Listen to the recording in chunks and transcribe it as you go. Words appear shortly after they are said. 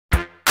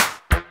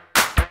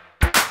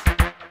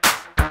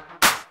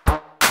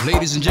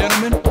Ladies and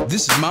gentlemen,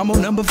 this is Mambo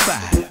number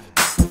 5.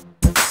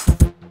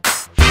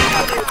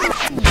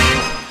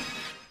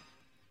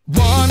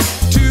 1,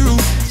 2,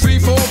 3,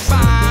 4,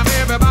 5.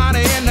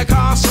 Everybody in the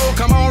car, so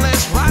come on,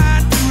 let's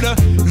ride to the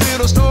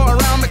little store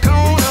around the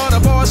corner.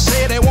 The boys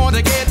say they want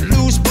to get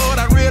loose, but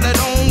I really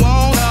don't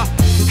wanna.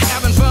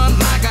 Having fun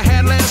like I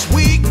had last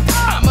week.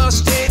 I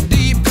must stay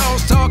deep,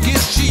 cause talk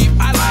is cheap.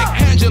 I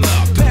like Angela,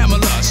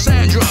 Pamela,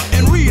 Sandra,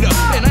 and Rita.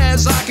 And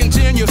as I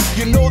continue,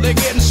 you know they're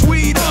getting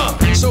sweeter.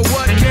 So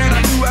what can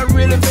I do? I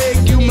really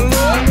beg you, my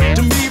lord.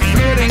 To me,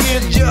 flirting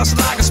is just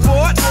like a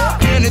sport.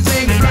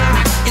 Anything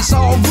fly, it's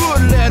all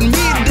good. Let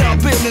me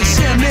dump it and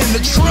send in the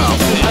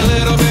trumpet. A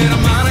little bit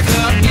of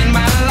Monica in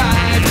my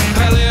life,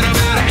 a little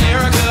bit of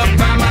Erica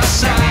by my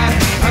side,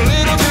 a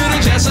little bit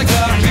of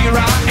Jessica, here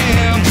I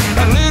am,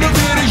 a little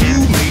bit of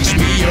you makes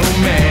me your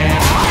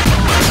man.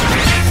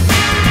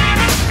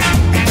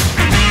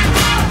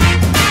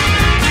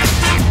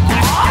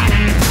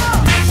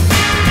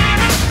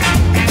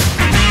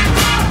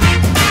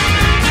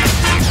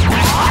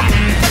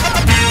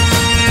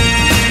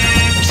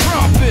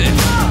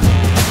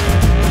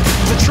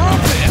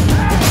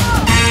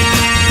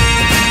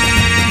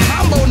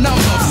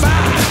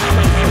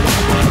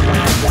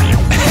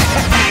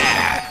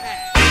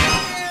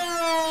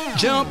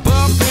 Jump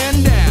up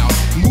and down,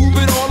 move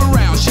it all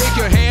around. Shake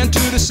your hand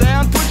to the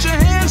sound, put your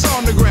hands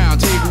on the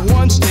ground. Take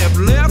one step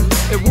left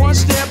and one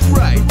step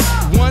right.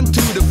 One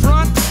to the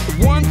front,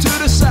 one to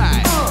the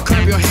side.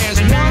 Clap your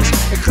hands once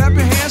and clap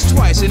your hands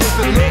twice. And if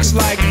it looks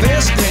like